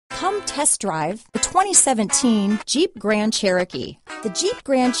Come test drive the 2017 Jeep Grand Cherokee. The Jeep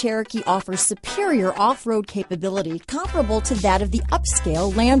Grand Cherokee offers superior off-road capability comparable to that of the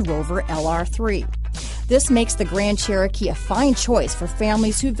upscale Land Rover LR3. This makes the Grand Cherokee a fine choice for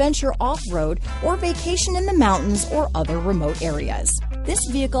families who venture off-road or vacation in the mountains or other remote areas. This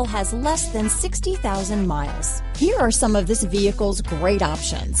vehicle has less than 60,000 miles. Here are some of this vehicle's great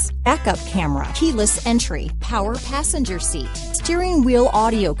options: backup camera, keyless entry, power passenger seat, steering wheel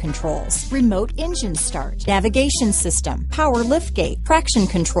audio controls, remote engine start, navigation system, power liftgate, traction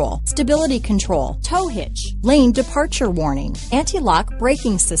control, stability control, tow hitch, lane departure warning, anti-lock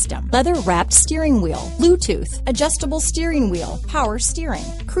braking system, leather-wrapped steering wheel, Bluetooth, adjustable steering wheel, power steering,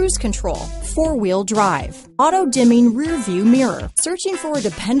 cruise control, four-wheel drive, auto-dimming rear view mirror. Searching for a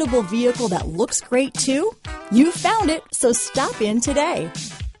dependable vehicle that looks great too? You found it, so stop in today.